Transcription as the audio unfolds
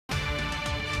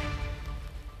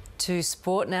To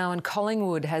sport now, and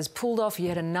Collingwood has pulled off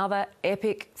yet another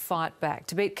epic fight back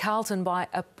to beat Carlton by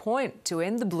a point to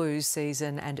end the Blues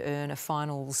season and earn a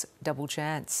finals double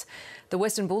chance. The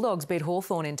Western Bulldogs beat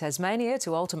Hawthorn in Tasmania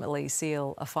to ultimately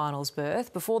seal a finals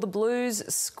berth before the Blues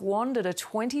squandered a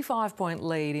 25-point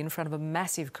lead in front of a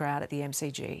massive crowd at the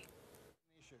MCG.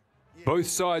 Both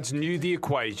sides knew the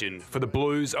equation. For the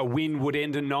Blues, a win would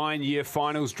end a 9-year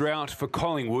finals drought. For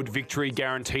Collingwood, victory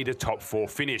guaranteed a top 4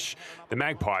 finish. The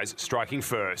Magpies striking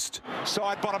first.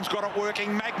 Side bottom's got it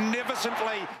working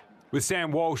magnificently. With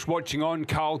Sam Walsh watching on,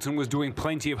 Carlton was doing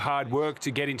plenty of hard work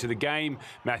to get into the game.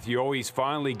 Matthew Owies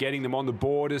finally getting them on the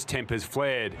board as tempers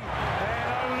flared. And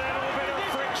a little bit of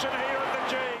friction here at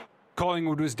the G.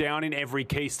 Collingwood was down in every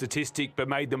key statistic but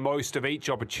made the most of each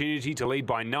opportunity to lead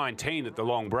by 19 at the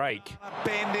long break.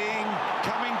 Bending,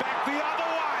 coming back the other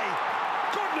way.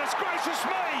 Goodness gracious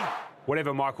me!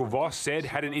 Whatever Michael Voss said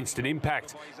had an instant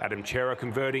impact. Adam Cerra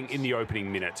converting in the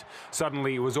opening minute.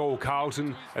 Suddenly it was all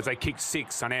Carlton as they kicked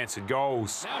 6 unanswered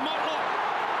goals.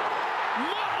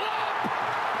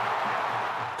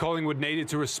 Collingwood needed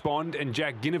to respond and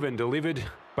Jack Ginnivan delivered,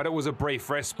 but it was a brief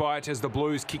respite as the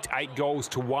Blues kicked 8 goals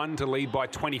to 1 to lead by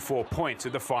 24 points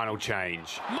at the final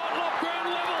change. Motlop ground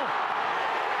level,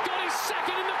 got his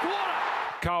second in the quarter.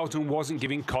 Carlton wasn't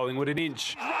giving Collingwood an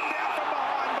inch.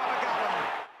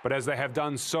 But as they have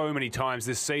done so many times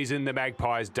this season, the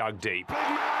Magpies dug deep.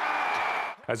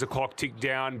 As the clock ticked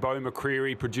down, Beau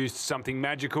McCreery produced something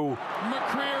magical.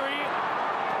 McCreery.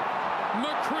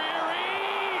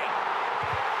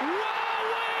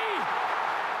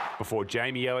 Before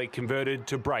Jamie Elliott converted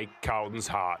to break Carlton's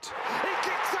heart. He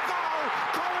kicks the goal.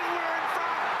 Collingwood are in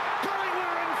front. Collingwood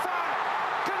are in front.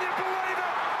 Can you believe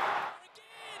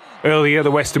it? Earlier, the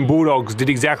Western Bulldogs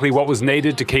did exactly what was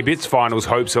needed to keep its finals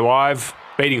hopes alive,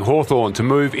 beating Hawthorn to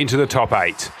move into the top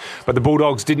 8. But the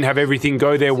Bulldogs didn't have everything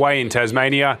go their way in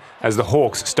Tasmania as the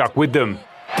Hawks stuck with them.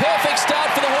 Perfect start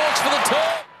for the Hawks for the turn.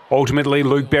 Ultimately,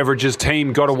 Luke Beveridge's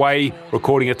team got away,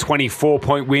 recording a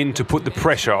 24-point win to put the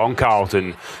pressure on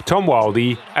Carlton. Tom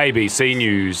Wildey, ABC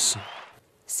News.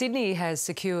 Sydney has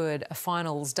secured a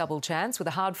finals double chance with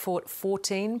a hard-fought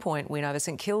 14-point win over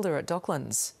St Kilda at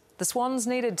Docklands. The Swans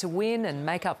needed to win and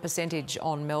make up percentage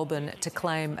on Melbourne to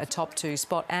claim a top 2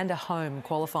 spot and a home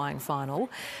qualifying final.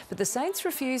 But the Saints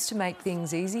refused to make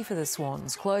things easy for the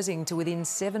Swans, closing to within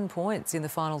 7 points in the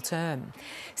final term.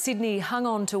 Sydney hung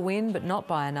on to win, but not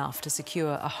by enough to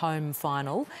secure a home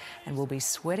final, and will be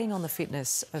sweating on the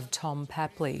fitness of Tom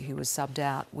Papley, who was subbed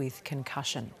out with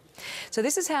concussion. So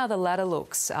this is how the ladder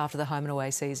looks after the home and away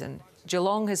season.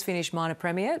 Geelong has finished minor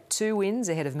premier, 2 wins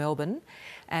ahead of Melbourne,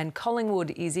 and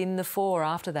Collingwood is in the 4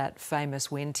 after that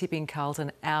famous win, tipping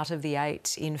Carlton out of the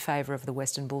 8 in favour of the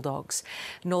Western Bulldogs.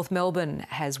 North Melbourne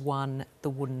has won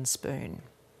the wooden spoon.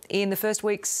 In the first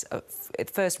week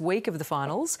of the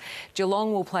finals,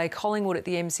 Geelong will play Collingwood at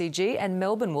the MCG and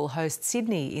Melbourne will host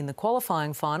Sydney in the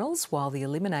qualifying finals, while the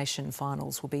elimination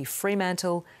finals will be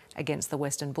Fremantle against the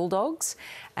Western Bulldogs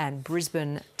and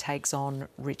Brisbane takes on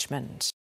Richmond.